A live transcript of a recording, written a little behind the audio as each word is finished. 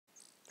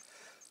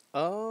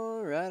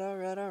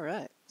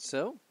Alright.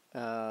 So,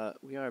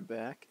 we are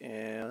back,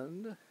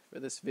 and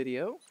for this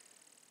video,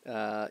 it's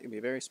going to be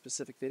a very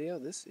specific video.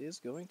 This is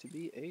going to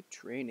be a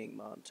training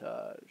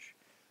montage.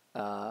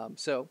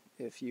 So,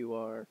 if you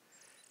are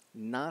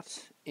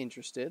not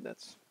interested,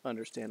 that's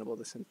understandable.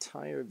 This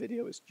entire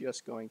video is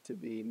just going to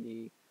be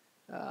me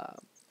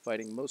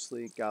fighting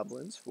mostly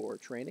goblins for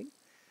training.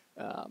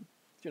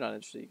 If you're not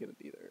interested, you can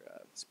either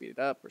speed it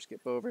up or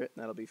skip over it,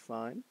 and that'll be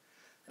fine.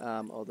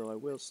 Although I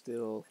will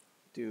still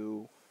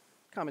do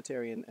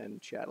commentary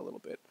and chat a little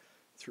bit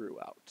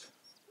throughout.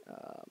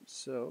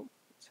 So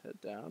let's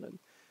head down and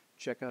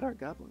check out our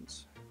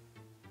goblins.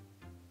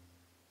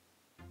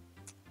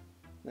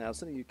 Now,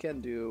 something you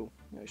can do,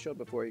 I showed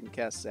before, you can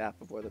cast Zap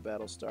before the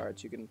battle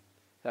starts. You can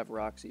have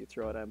rocks that you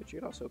throw at them, but you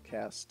can also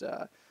cast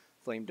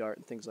Flame Dart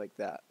and things like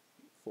that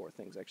before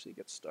things actually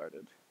get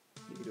started.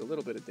 You can do a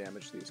little bit of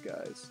damage to these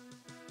guys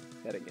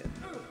heading in.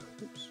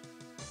 Oops.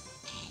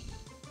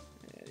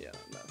 And yeah,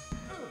 not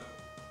enough.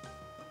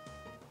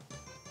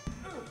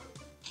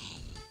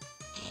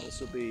 This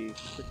will be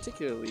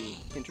particularly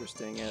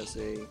interesting as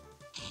a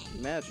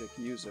magic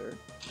user.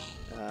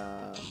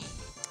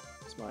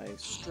 As my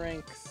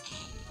strength,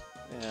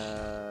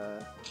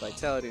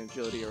 vitality, and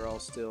agility are all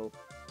still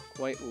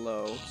quite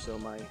low, so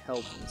my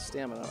health and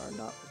stamina are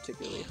not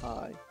particularly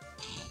high.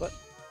 But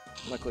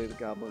luckily the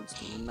goblins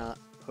do not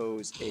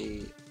pose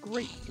a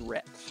great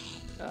threat,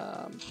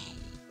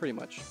 pretty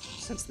much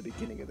since the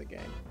beginning of the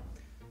game.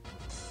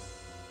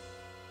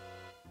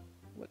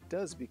 What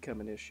does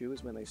become an issue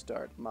is when they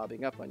start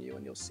mobbing up on you,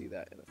 and you'll see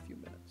that in a few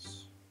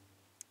minutes.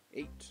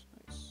 8,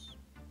 nice.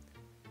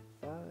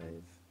 5,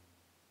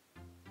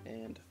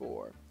 and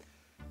 4.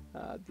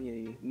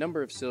 The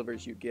number of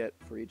silvers you get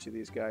for each of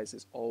these guys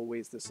is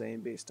always the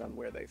same based on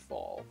where they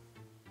fall.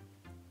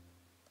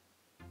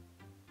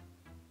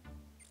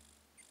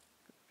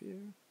 Up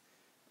here,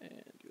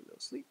 and do a little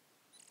sleep.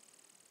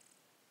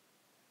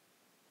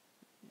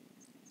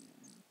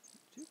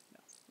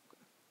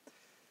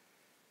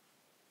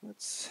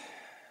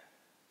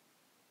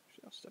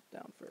 I'll step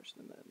down first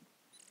and then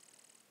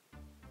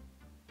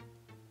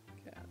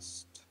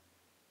cast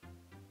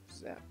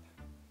Zap.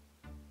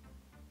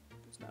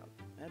 It's now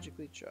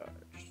magically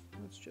charged.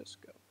 Let's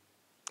just go.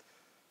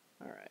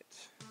 Alright,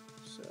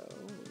 so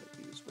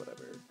we'll use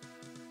whatever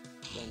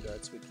flame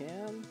darts we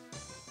can,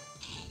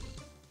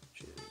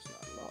 which is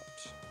not a lot,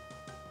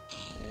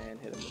 and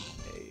hit him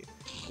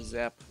with a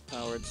Zap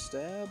powered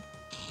stab.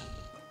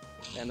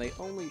 And they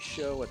only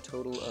show a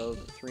total of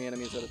 3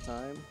 enemies at a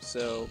time,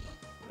 so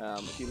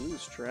if you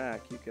lose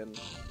track, you can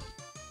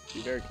be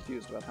very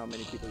confused about how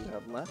many people you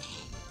have left,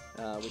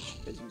 which,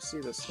 as you see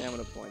the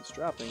stamina points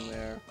dropping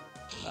there,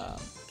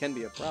 can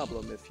be a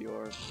problem if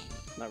you're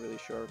not really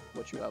sure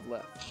what you have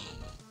left.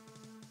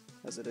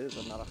 As it is,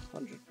 I'm not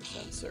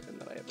 100% certain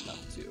that I have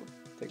enough to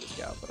take this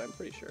out, but I'm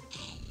pretty sure.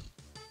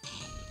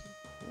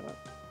 You know what?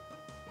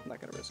 I'm not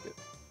going to risk it.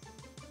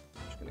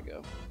 I'm just going to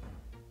go.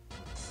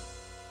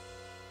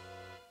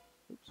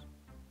 Oops.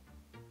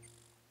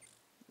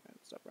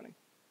 Alright, stop running.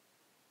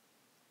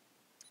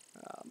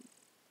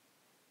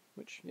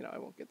 Which, you know, I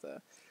won't get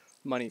the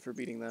money for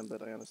beating them,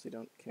 but I honestly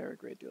don't care a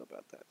great deal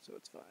about that, so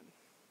it's fine.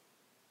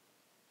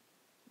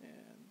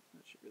 And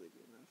that should really be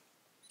enough.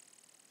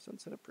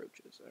 Sunset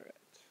approaches,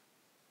 alright.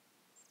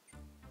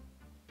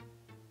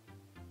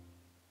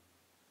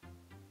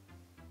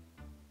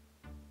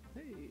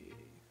 Hey!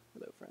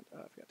 Hello, friend.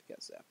 Oh, I forgot to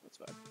cast Zap, that's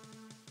fine.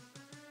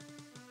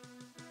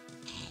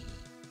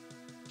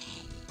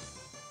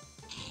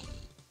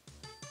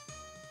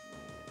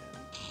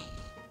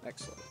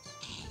 Excellent.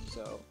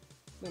 So,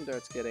 Flame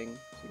Dart's getting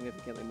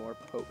significantly more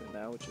potent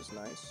now, which is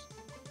nice.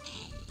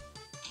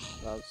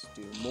 Allows us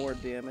to do more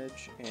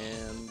damage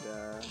and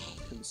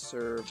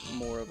conserve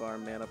more of our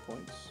mana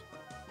points.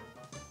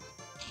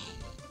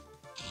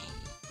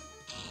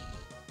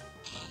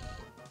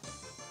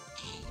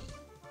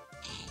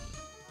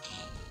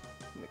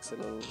 Mix it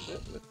a little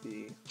bit with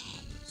the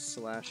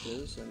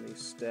slashes and the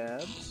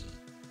stabs.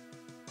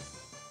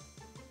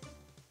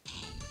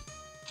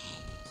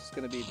 This is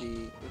going to be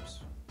the...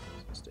 Oops.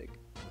 Mistake.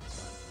 That's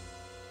fine.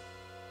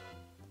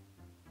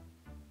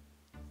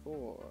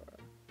 4.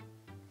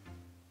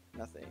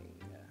 Nothing.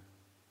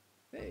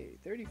 Hey,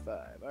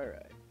 35.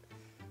 Alright.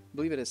 I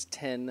believe it is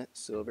 10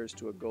 silvers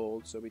to a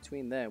gold, so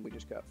between them we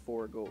just got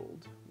 4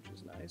 gold, which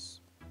is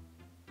nice.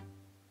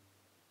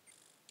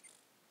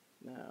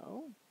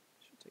 Now,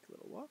 should take a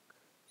little walk.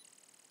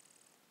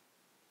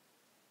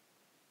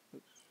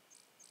 Oops.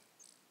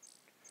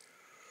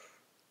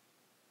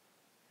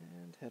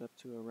 And head up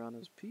to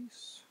Arana's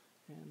Peace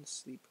and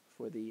sleep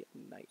for the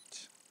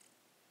night.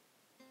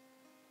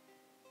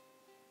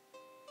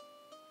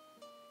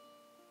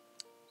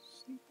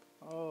 Sleep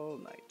all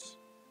night.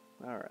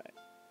 Alright.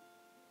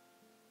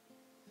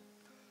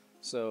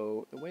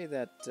 So, the way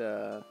that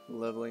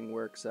leveling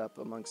works up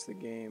amongst the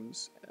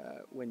games,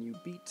 when you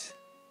beat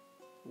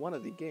one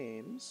of the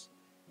games,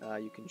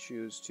 you can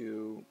choose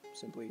to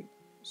simply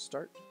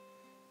start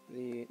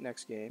the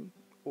next game,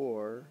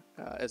 or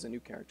as a new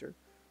character,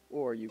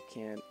 or you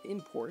can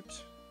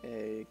import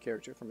a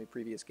character from a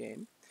previous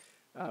game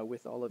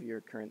with all of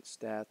your current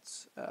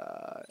stats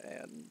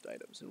and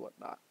items and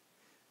whatnot.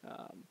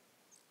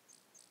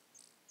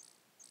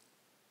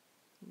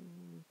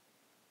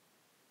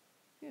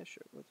 Yeah,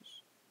 sure. We'll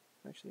just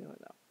actually, no,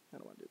 I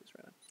don't want to do this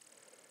right now.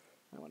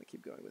 I want to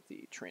keep going with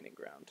the training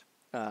ground.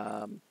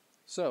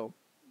 So,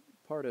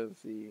 part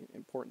of the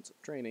importance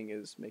of training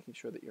is making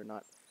sure that you're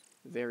not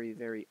very,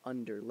 very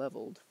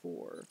under-leveled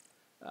for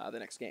the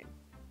next game.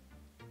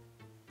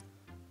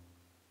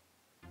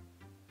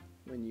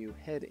 When you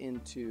head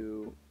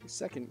into the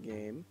second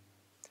game,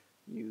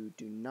 you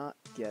do not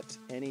get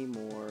any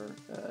more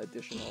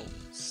additional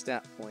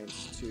stat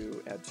points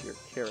to add to your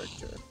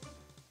character.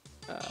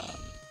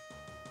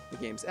 The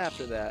games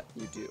after that,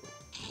 you do,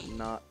 but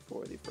not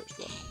for the first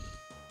one,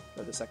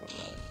 or the second one,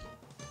 rather.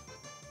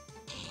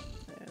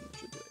 And we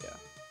should do it, yeah.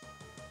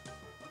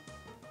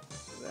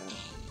 So that.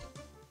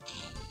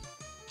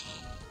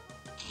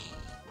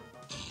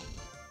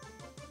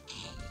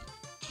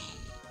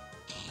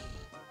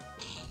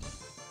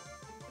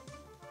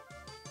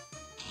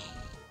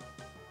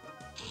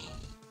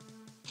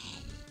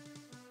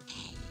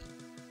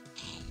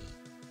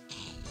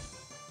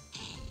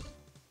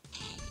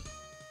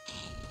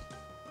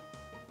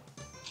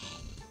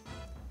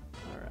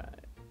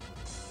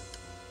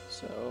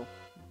 So,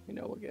 we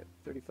know we'll get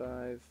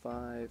 35, 5.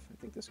 I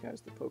think this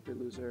guy's the poker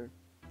loser.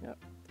 Yep.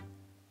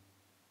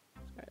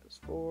 This guy has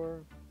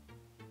 4,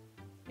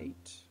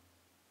 8,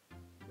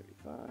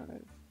 35,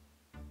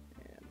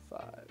 and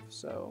 5.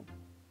 So,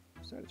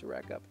 starting to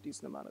rack up a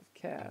decent amount of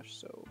cash.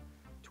 So,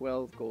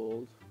 12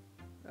 gold,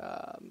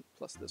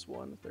 plus this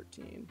one,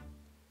 13.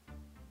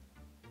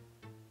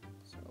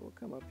 So, we'll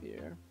come up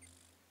here.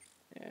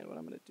 And what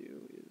I'm going to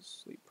do is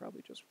sleep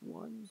probably just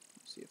 1.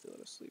 See if they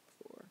let us sleep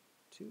for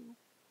 2.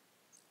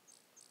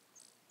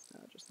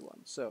 Just the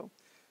 1. So,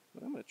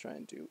 what I'm going to try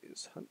and do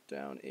is hunt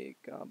down a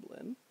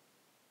goblin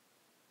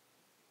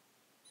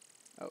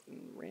out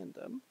in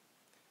random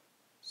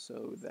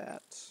so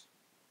that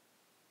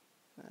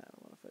I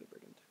don't want to fight a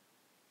brigand.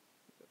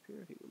 Up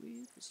here, he will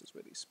leave. This is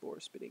where the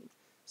spore-spitting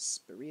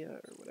Spirea,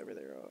 or whatever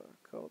they are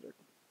called, are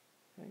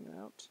hanging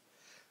out.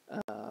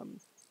 And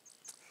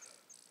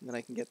then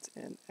I can get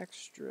an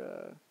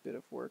extra bit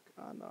of work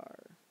on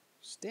our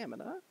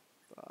stamina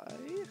by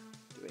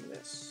doing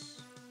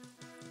this.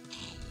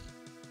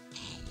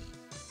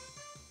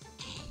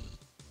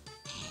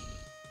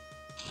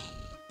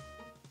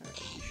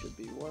 Should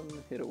be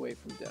 1 hit away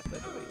from death, I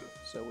believe.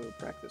 So we'll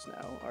practice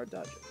now our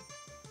dodging.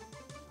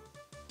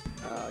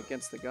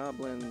 Against the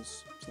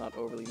goblins, it's not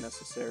overly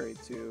necessary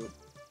to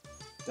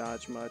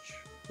dodge much.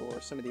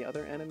 For some of the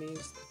other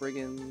enemies, the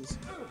brigands,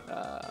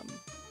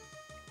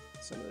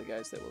 some of the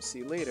guys that we'll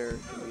see later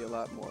can be a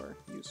lot more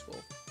useful.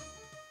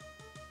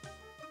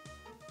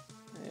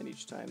 And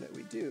each time that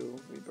we do,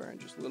 we burn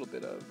just a little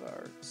bit of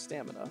our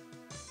stamina.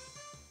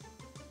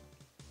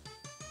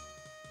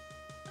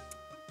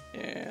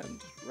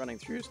 And running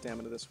through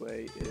stamina this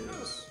way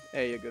is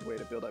a good way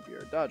to build up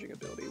your dodging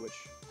ability, which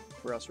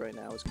for us right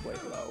now is quite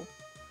low.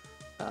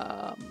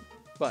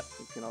 But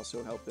it can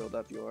also help build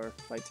up your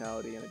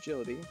vitality and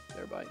agility,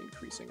 thereby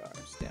increasing our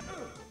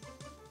stamina.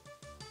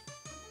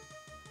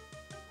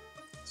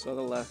 So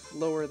the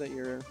lower that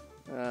your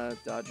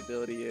dodge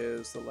ability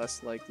is, the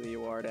less likely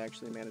you are to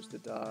actually manage to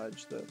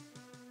dodge, the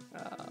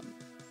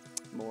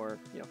more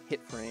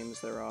hit frames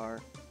there are.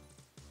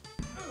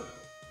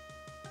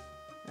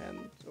 And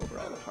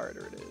overall, the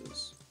harder it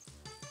is.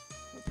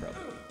 I'll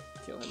probably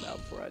kill him now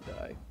before I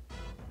die.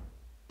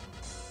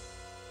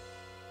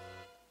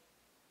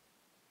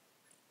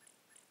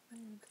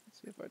 And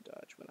let's see if our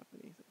dodge went up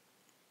anything.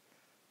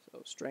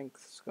 So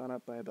strength's gone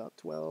up by about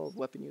 12.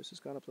 Weapon use has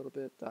gone up a little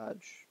bit.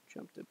 Dodge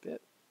jumped a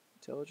bit.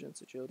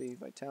 Intelligence, agility,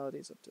 vitality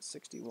is up to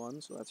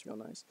 61, so that's real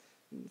nice.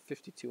 And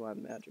 52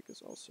 on magic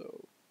is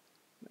also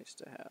nice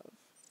to have.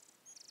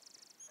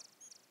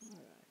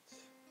 Alright.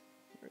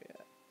 Where are we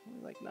at?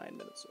 Only like 9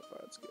 minutes so far,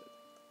 that's good.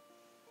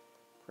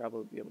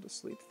 Probably be able to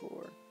sleep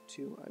for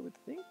 2, I would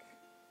think.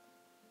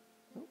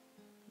 Oh,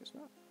 guess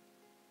not.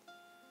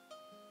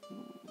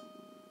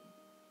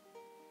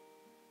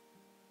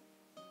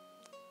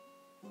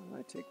 Well,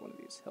 I take one of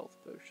these health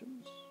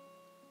potions.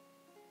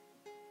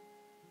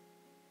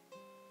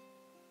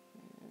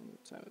 And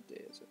what time of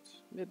day is it?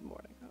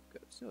 Mid-morning. Oh,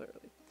 good. Still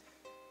early.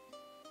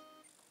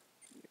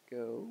 Here we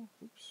go.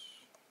 Oops.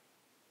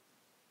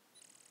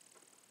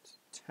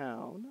 To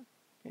town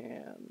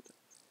and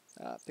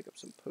pick up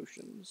some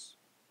potions.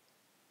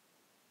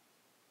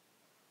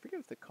 I forget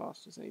if the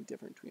cost is any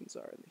different between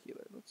Zara and the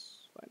healer.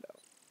 Let's find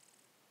out.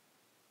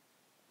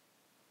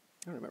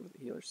 I don't remember if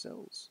the healer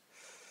sells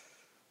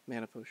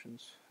mana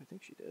potions. I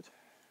think she did.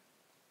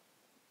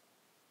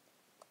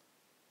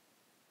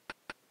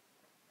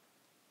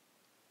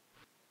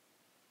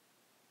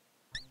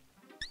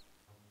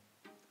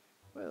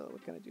 Well,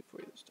 what can I do for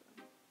you this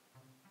time?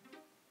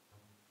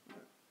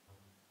 Right.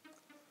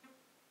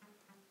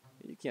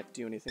 You can't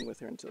do anything with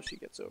her until she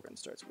gets over and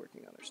starts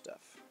working on her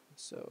stuff.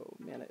 So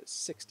mana is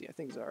 60. I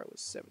think Zara was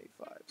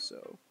 75,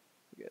 so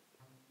we get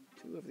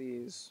of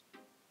these.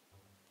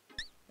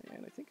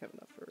 And I think I have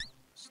enough for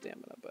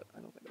stamina, but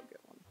I don't think I'll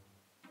get one.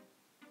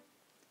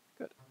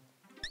 Good.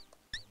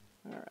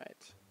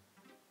 Alright.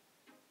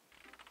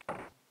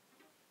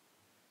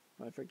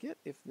 I forget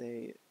if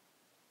they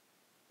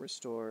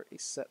restore a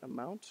set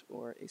amount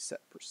or a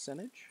set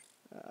percentage,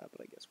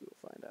 but I guess we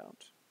will find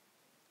out.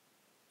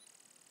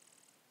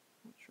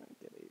 I'll try and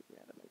get a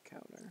random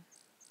encounter.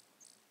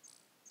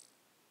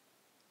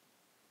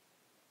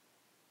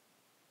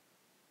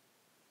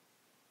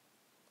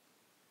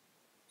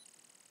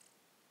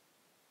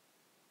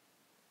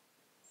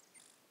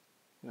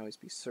 You can always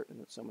be certain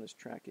that someone is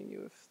tracking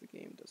you if the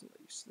game doesn't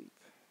let you sleep.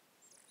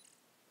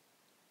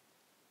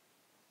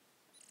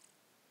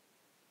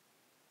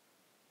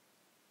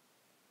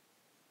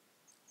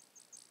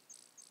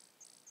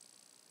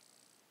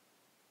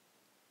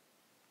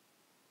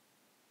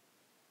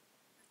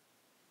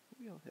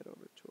 Maybe I'll head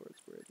over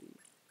towards where the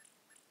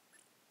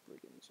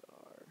brigands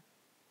are.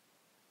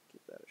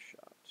 Give that a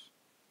shot.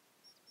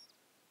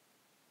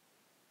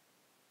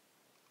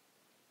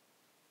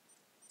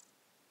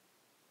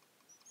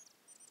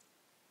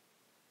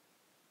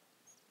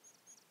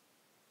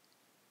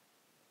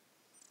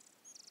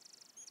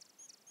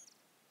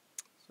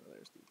 So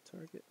there's the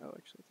target. Oh,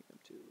 actually, I think I'm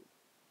too...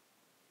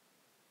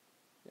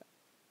 Yeah.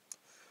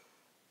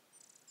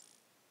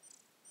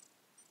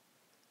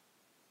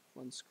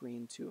 One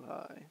screen too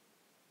high.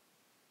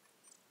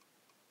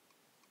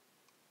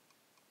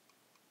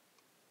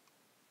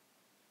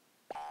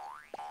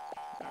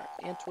 Alright,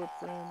 Antwerp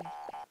friend.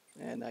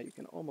 And now you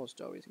can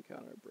almost always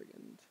encounter a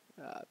brigand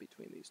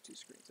between these two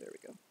screens. There we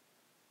go.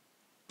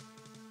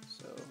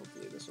 So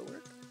hopefully this will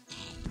work.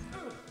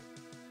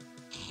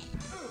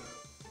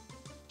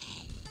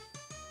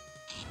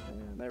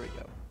 And there we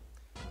go.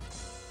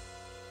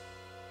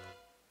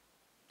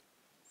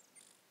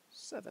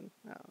 7.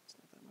 Oh, it's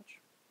not that much.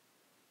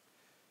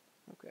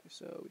 Okay,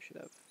 so we should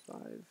have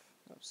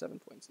 7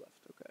 points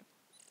left. Okay.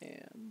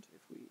 And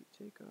if we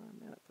take our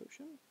mana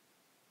potion,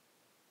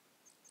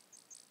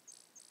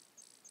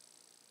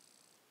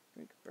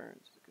 drink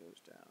burns as it goes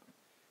down.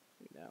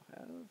 We now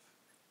have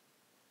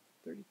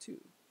 32.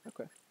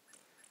 Okay.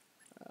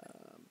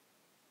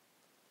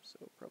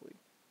 So probably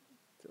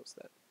fills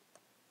that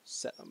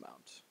set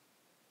amount.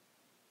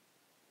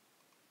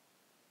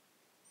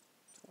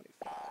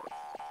 25.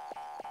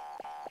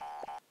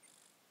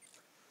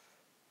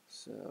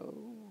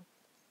 So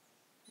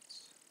let's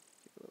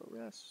take a little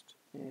rest,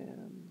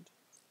 and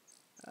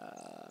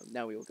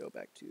now we will go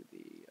back to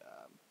the.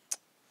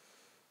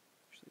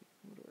 Actually,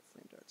 what are our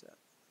flame darts at?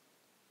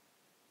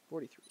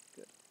 43.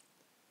 Good.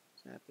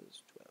 Zap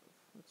is 12.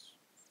 Let's.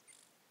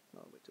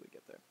 I'll wait till we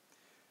get there.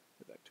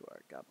 Go back to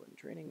our goblin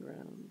training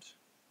ground.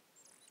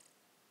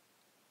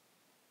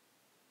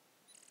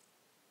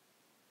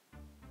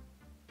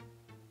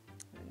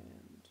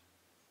 And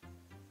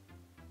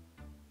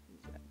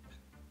zap.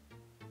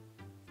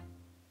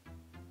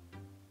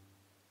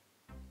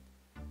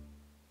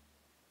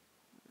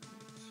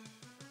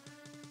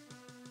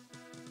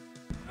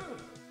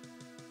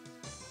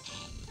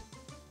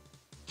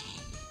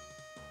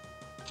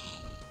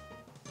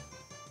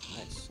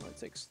 Nice. Only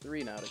takes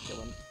 3 now to kill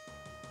him.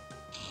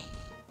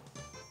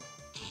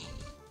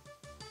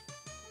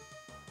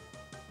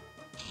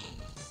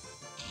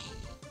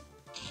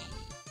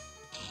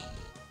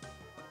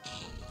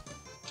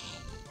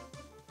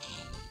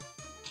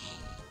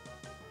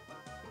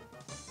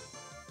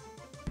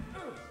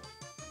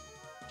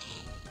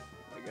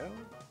 There we go.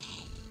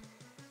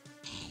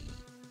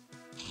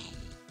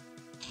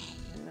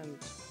 And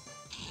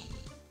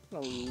I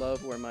don't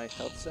love where my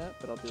health's at,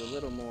 but I'll do a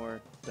little more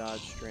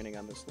dodge straining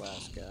on this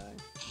last guy.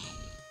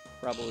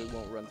 Probably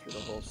won't run through the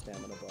whole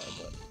stamina bar,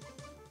 but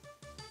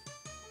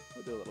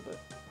we'll do a little bit.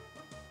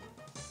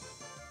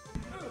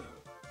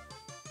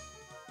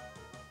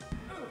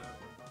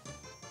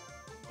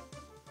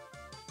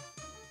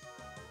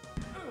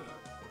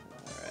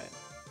 Alright.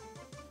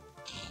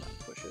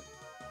 Push it.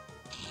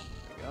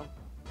 There we go.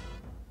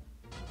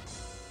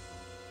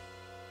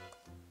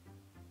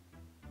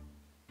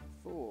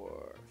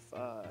 4,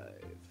 5,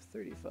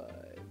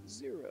 35,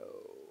 0,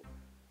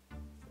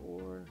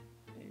 4,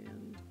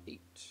 and 8.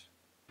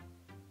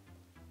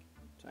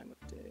 Time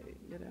of day,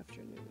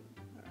 mid-afternoon.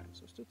 Alright,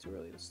 so still too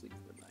early to sleep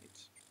for the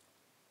night.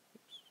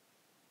 Oops.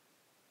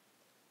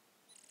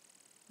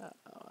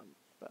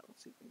 But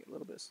let's see if we can get a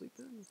little bit of sleep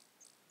in.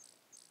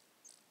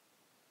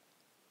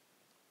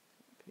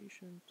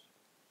 Patient.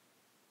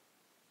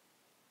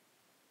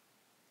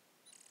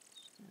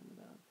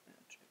 Stamina,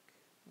 magic.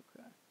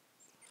 Okay.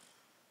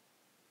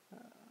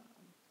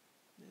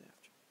 Mid-afternoon.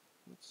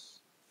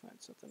 Let's find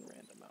something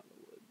random out in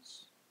the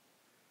woods.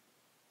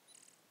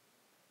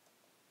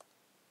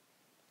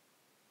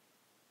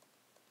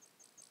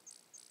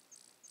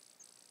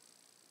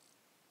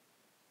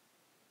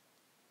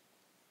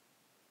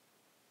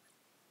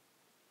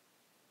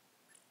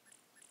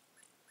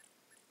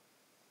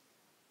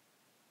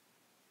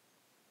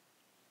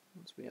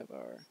 Once we have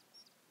our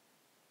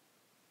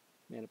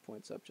mana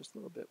points up just a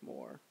little bit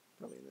more,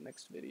 probably in the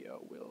next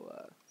video, we'll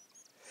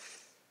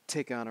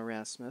take on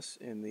Erasmus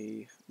in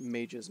the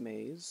Mage's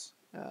Maze,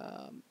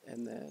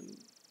 and then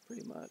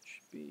pretty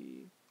much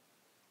be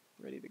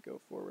ready to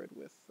go forward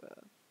with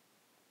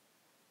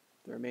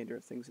the remainder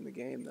of things in the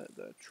game,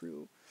 the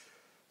true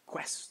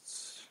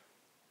quests.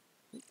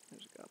 Oop,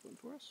 there's a goblin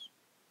for us.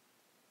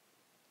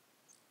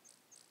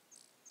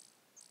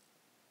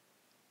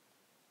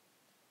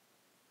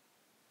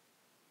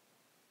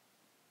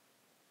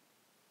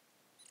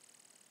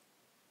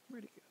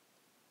 Where'd he go?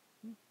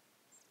 He's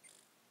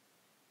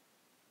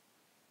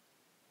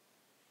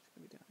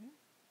gonna be down here.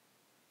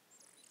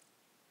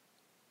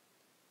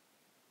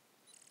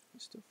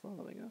 He's still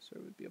following us,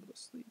 or we'd be able to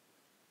sleep.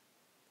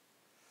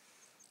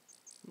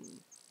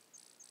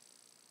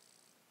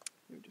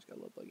 We just got a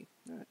little buggy.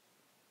 Alright.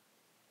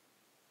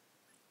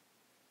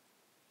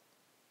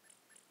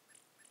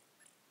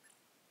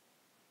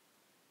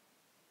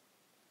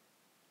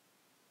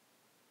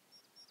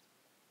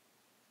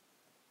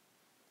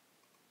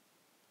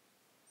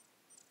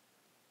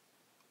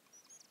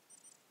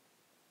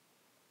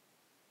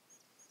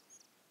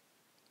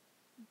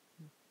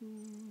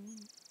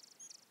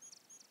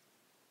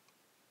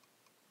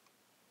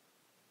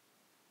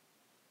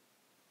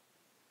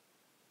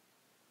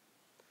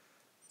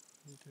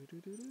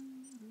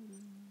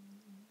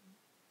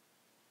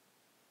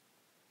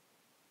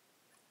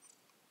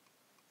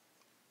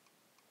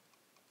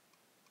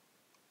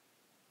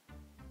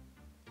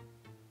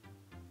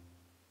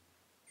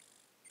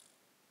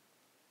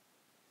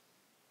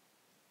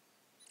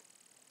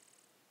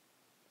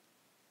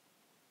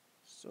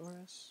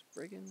 Saurus,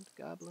 Brigand,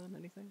 Goblin,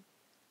 anything?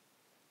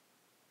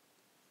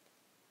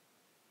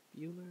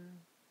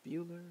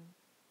 Bueller.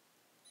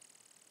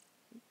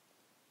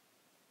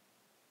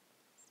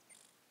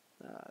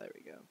 Ah, there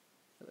we go.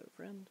 Hello,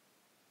 friend.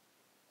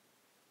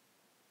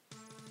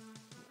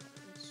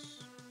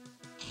 Let's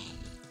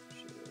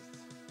shoot with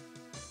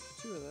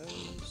 2 of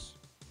those.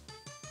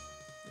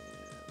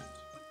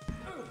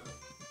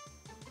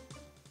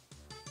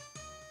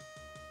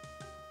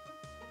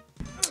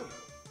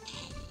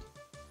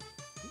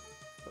 And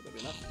probably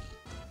enough.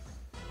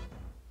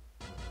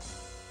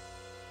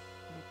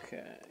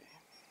 Okay.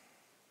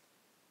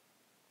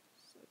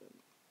 7.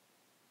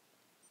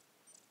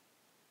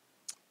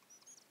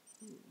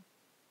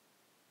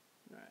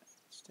 Alright,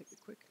 let's take a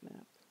quick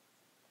nap.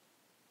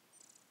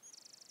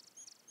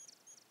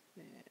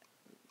 And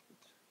what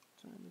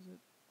time is it?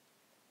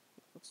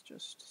 Let's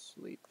just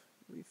sleep,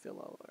 refill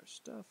all of our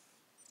stuff.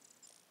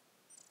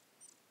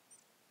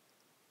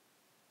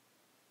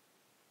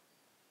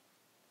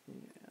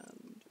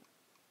 And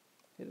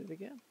hit it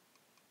again.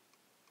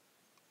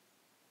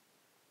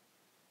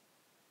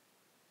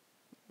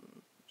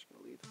 I'm just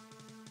gonna leave.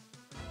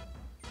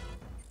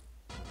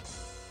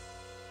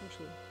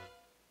 Actually,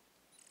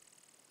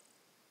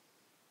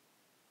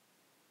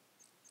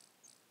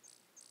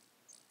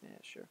 yeah,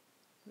 sure.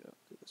 We'll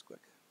do this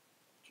quick,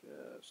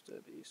 just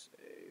to be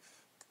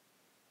safe.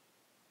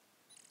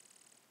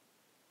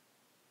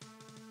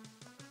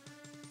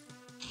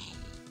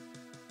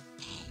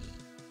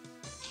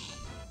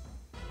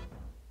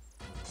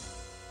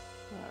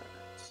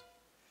 Alright.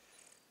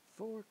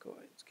 4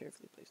 coins,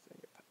 carefully placed in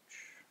your pouch.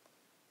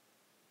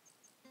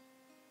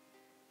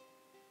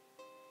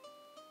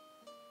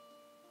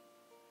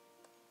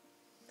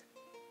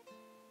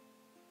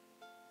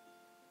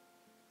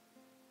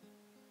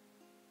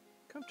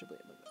 Comfortably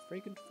among the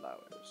fragrant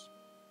flowers.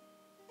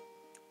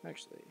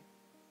 Actually,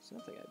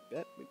 something I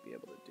bet we'd be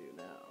able to do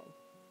now,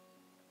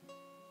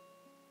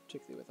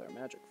 particularly with our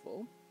magic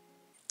full,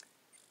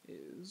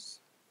 is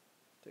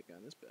take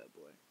on this bad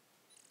boy.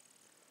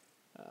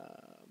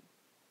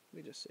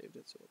 We just saved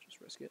it, so we'll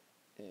just risk it.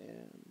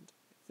 And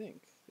I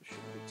think there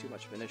shouldn't be too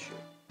much of an issue.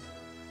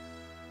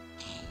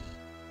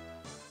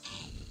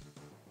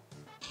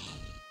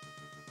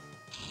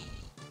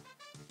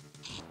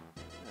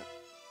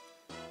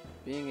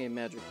 Being a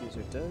magic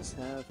user does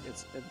have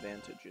its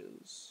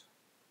advantages.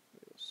 We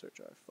will search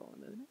our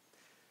fallen enemy.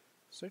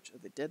 Search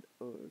of the dead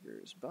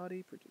ogre's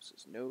body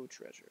produces no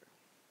treasure.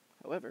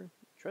 However,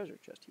 the treasure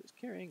chest he was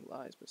carrying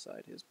lies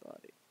beside his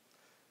body.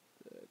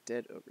 The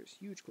dead ogre's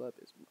huge club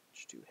is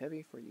much too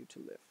heavy for you to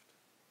lift.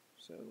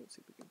 So let's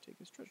see if we can take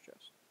his treasure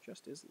chest.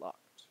 Chest is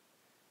locked.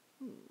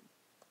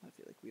 I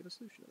feel like we have a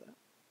solution to that.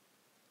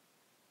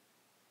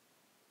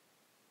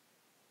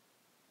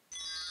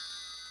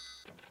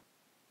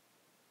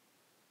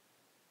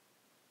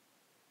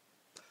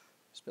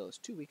 Spell is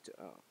too weak to...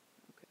 Oh,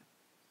 okay.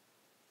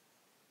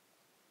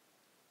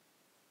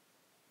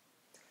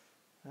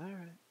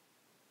 Alright.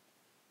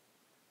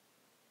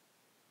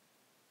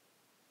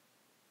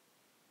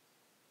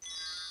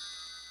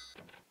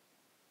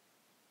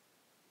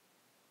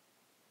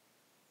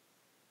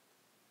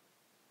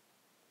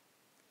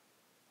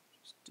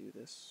 Just do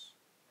this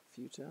a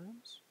few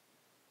times.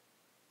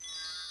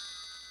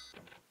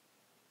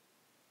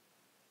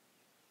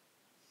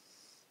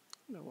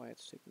 I don't know why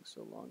it's taking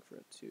so long for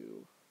it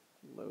to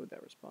load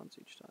that response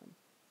each time.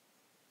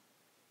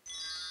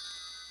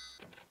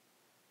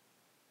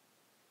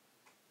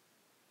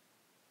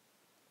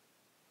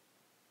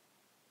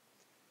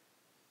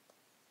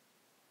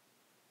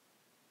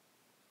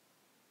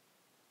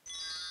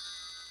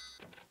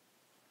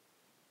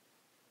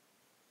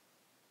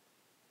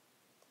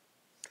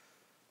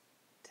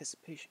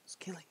 Anticipation is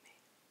killing me.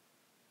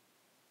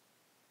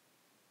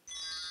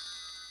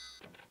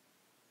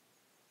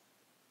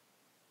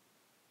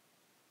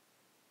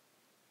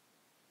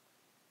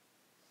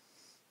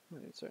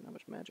 I'm not certain how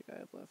much magic I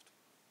have left.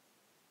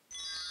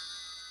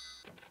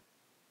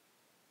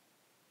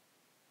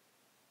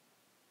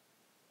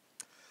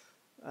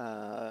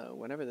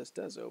 Whenever this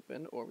does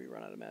open, or we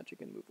run out of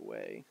magic and move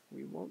away,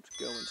 we won't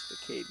go into the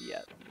cave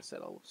yet. Instead,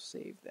 I'll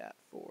save that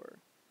for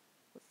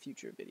a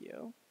future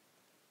video.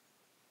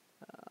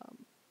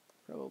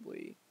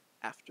 Probably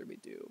after we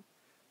do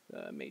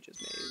the Mage's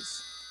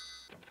Maze.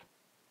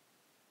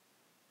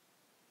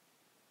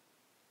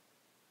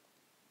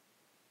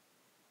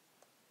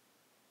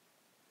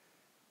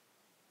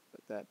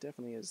 But that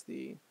definitely is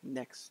the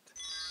next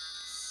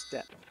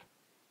step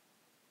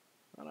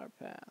on our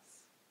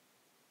path.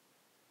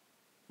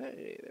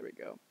 Hey, there we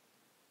go.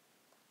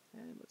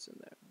 And what's in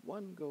there?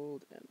 1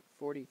 gold and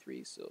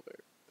 43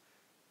 silver.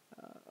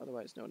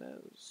 Otherwise known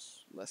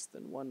as less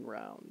than 1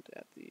 round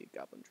at the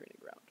Goblin Training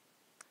Ground.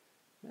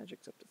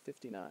 Magic's up to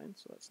 59,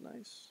 so that's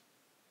nice.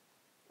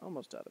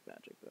 Almost out of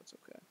magic, but that's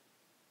okay.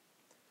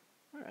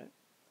 Alright.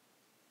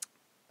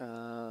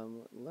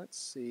 Let's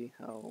see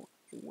how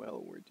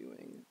well we're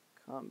doing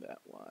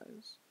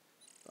combat-wise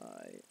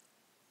by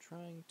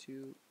trying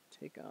to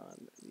take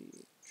on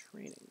the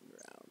training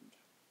ground.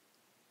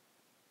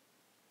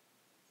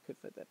 Could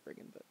fight that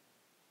brigand, but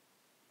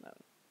I don't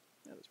know.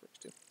 Yeah, this works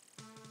too.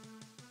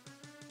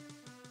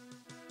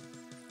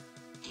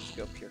 Let's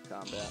go pure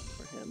combat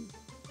for him.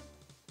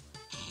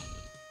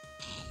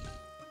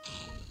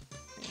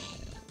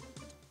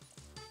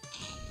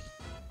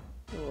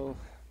 And we'll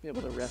be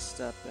able to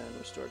rest up and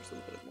restore just a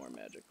little bit more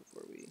magic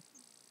before we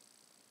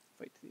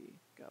fight the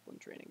Goblin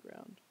Training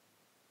Ground.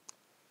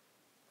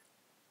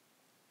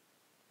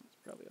 That's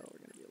probably all we're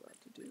going to be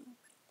allowed to do.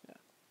 Yeah.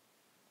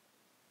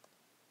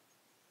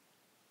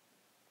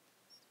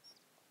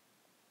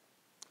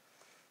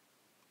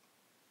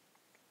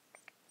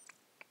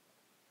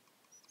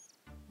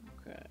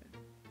 Okay.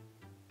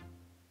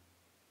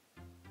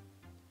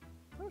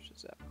 How much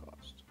does that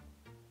cost?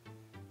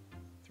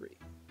 3.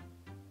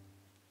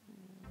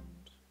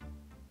 And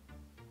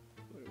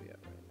what are we at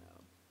right now?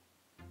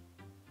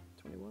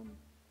 21?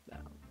 No,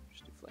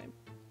 just do flame.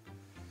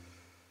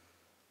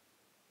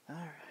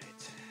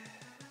 Alright.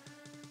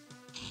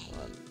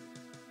 1,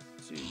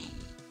 2, 3,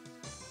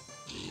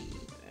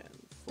 and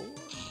 4.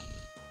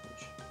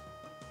 Which...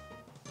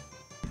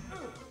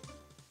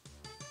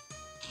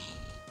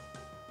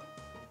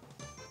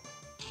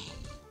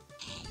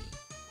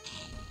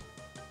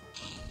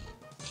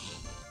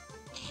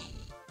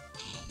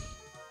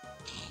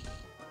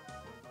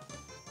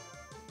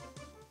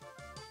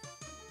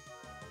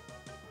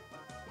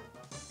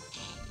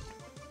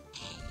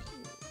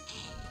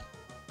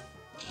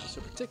 So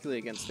particularly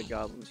against the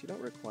goblins, you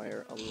don't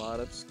require a lot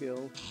of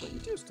skill, but you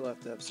do still have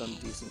to have some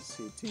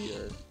decency to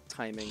your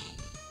timing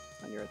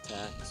on your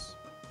attacks.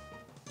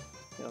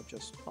 They don't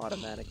just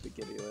automatically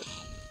give you it.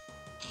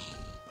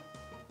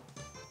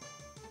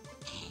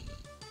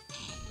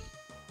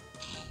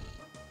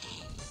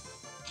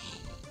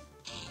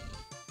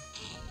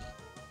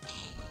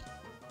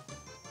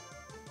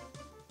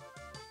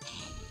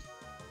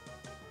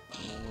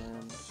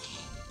 And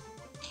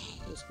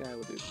this guy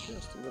will do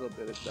just a little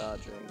bit of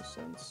dodging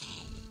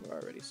since we're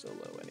already so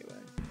low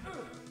anyway.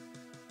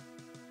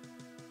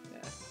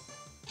 Yeah.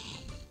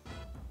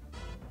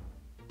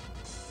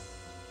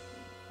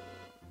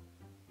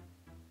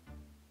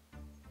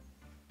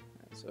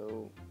 Right,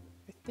 so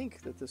I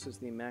think that this is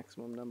the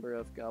maximum number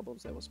of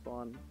goblins that will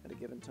spawn at a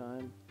given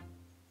time.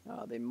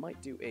 They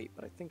might do 8,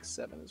 but I think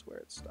 7 is where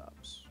it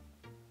stops.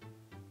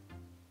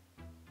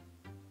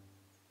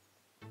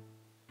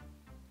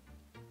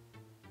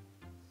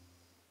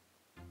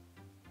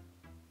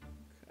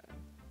 Okay.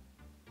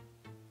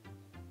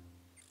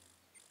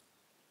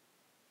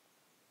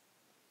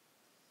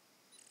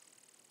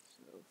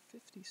 So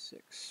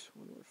 56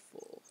 when we're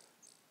full.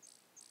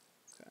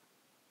 Okay.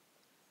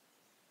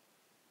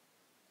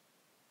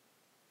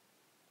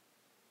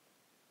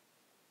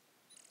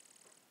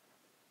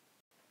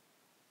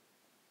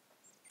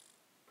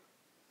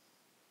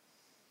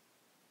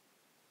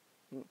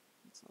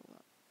 That's not a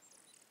lot.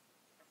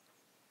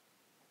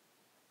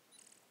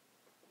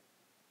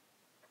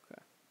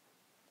 Okay.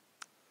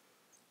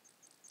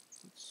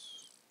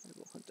 Maybe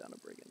we'll hunt down a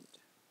brigand.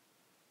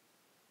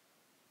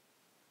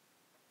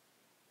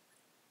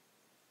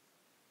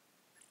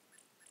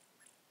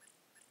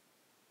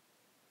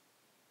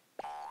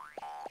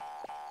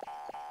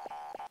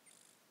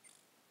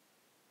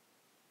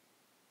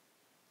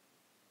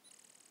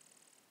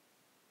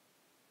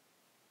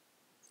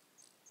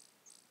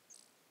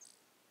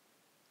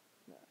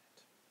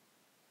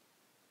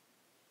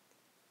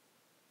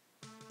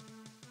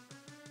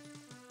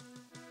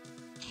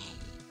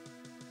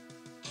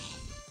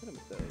 Put him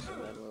with those,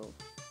 and then we'll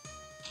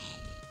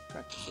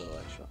practice a little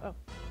extra. Oh,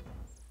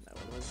 that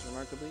one was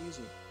remarkably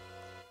easy.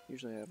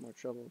 Usually I have more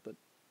trouble, but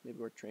maybe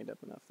we're trained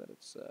up enough that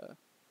it's,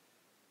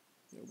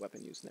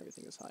 weapon use and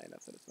everything is high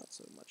enough that it's not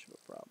so much of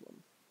a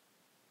problem.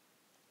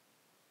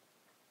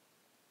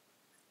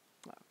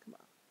 Oh, come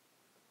on.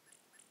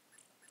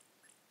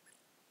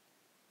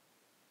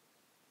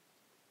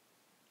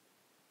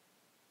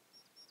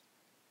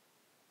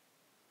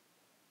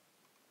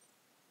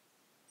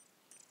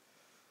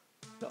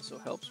 It also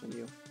helps when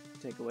you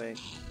take away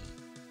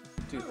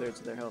 2/3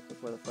 of their health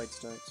before the fight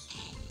starts.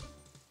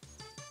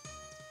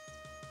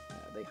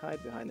 They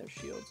hide behind their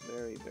shields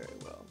very, very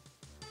well.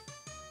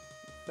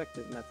 The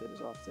effective method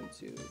is often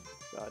to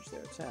dodge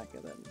their attack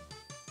and then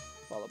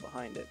follow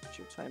behind it, but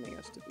your timing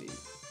has to be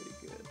pretty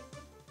good.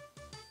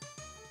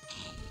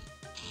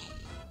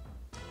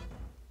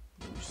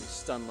 You usually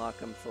stun lock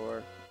them for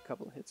a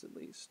couple of hits at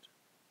least.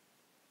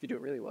 If you do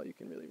it really well, you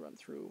can really run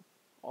through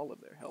all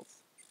of their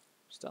health,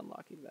 stun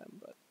locking them,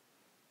 but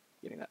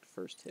getting that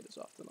first hit is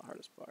often the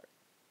hardest part.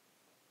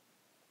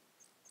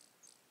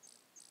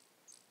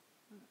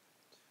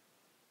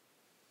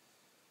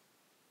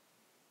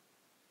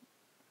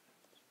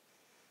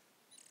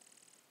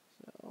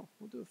 So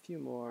we'll do a few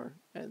more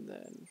and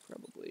then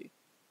probably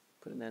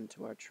put an end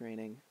to our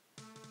training.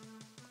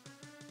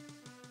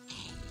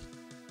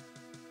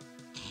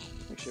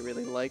 I actually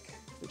really like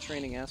the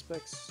training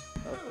aspects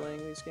of playing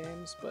these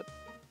games, but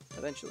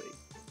eventually,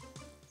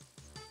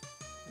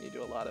 when you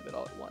do a lot of it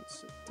all at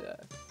once,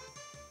 it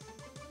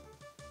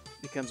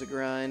becomes a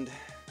grind.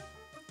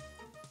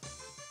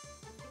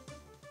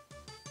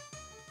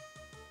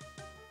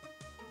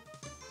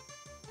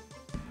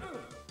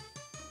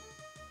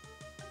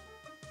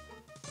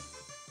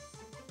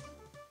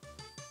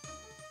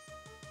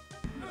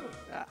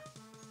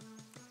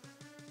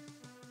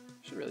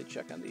 Should really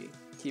check on the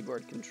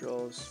keyboard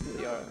controls.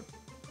 Really are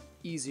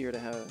easier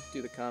to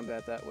do the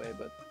combat that way,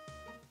 but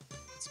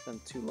it's been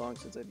too long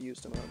since I've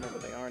used them. I don't remember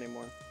what they are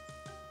anymore.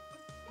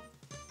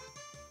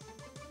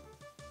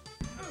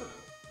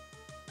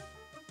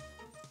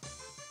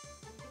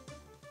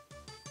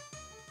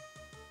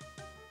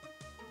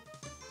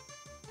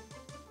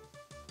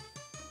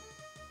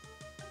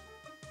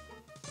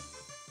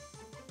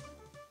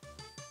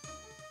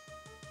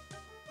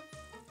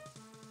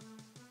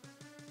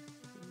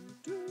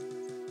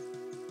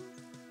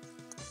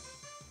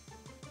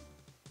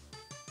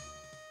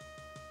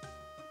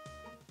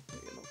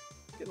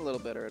 Get a little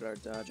better at our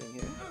dodging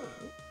here. Oh,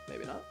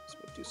 maybe not.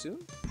 Spoke too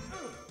soon.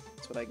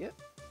 That's what I get.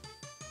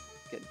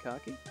 Getting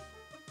cocky.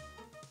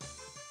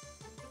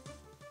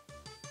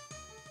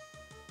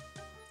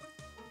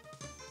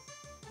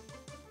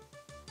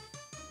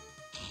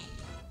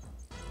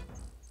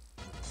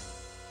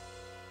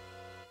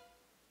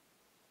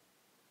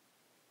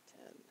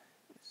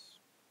 Nice.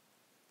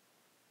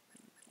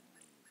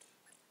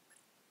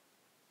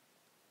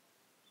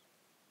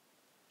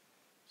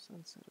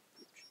 Sunset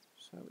approach.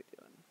 So how are we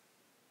doing?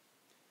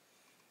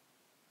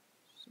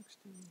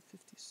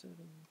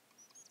 1657.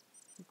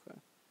 Okay.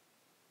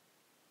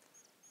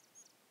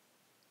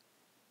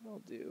 What I'll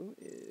do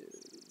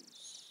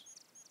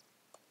is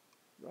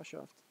rush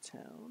off to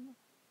town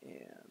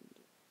and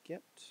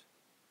get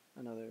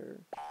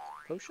another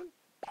potion.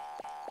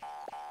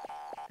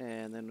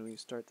 And then when we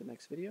start the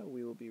next video,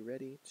 we will be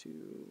ready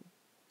to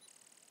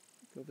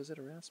go visit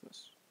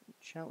Erasmus and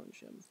challenge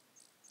him.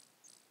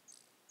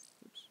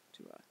 Oops,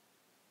 too high.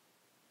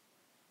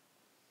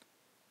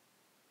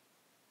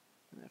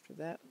 And after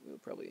that, we'll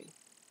probably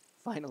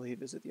finally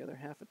visit the other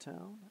half of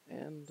town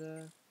and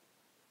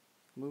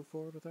move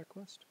forward with our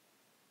quest.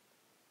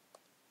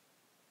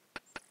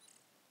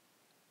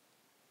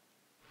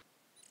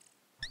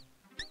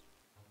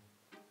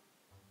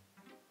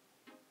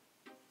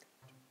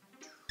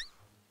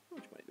 How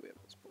much money do we have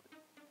at this point?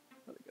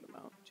 Another good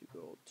amount. 2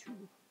 gold,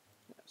 2.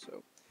 Yeah,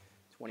 so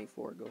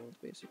 24 gold,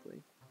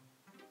 basically.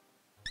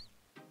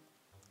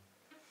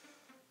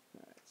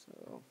 Alright,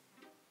 so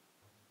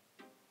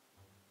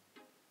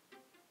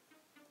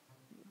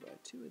we'll buy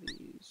 2 of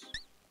these.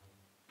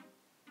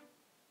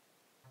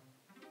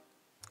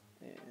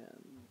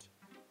 And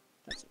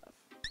that's enough.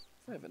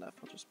 If I have enough,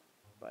 I'll just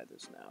buy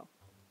this now.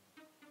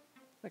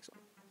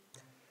 Excellent.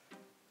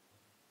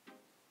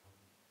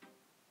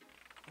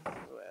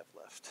 What do I have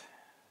left?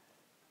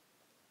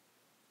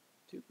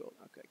 2 gold.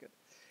 Okay, good.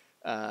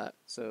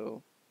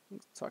 So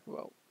let's talk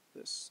about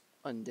this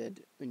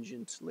undead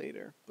ungent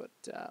later, but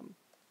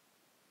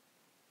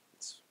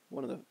it's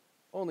one of the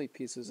only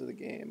pieces of the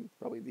game,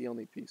 probably the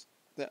only piece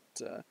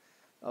that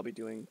I'll be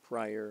doing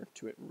prior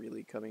to it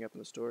really coming up in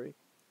the story.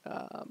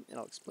 And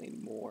I'll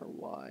explain more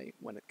why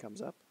when it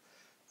comes up,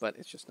 but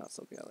it's just not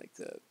something I like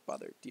to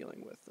bother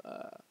dealing with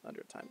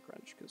under a time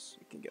crunch, because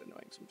it can get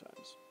annoying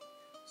sometimes.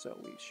 So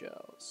we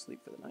shall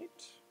sleep for the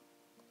night.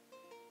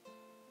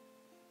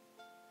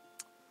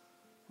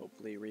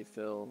 Hopefully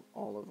refill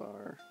all of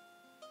our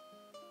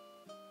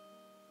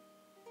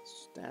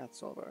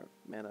stats, all of our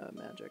mana,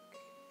 magic,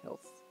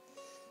 health,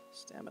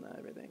 stamina,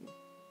 everything.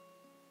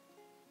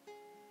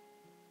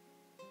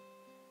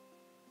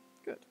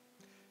 Good.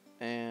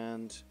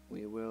 And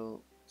we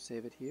will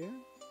save it here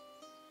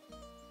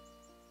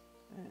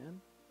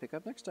and pick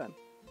up next time.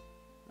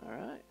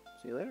 Alright,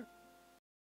 see you later.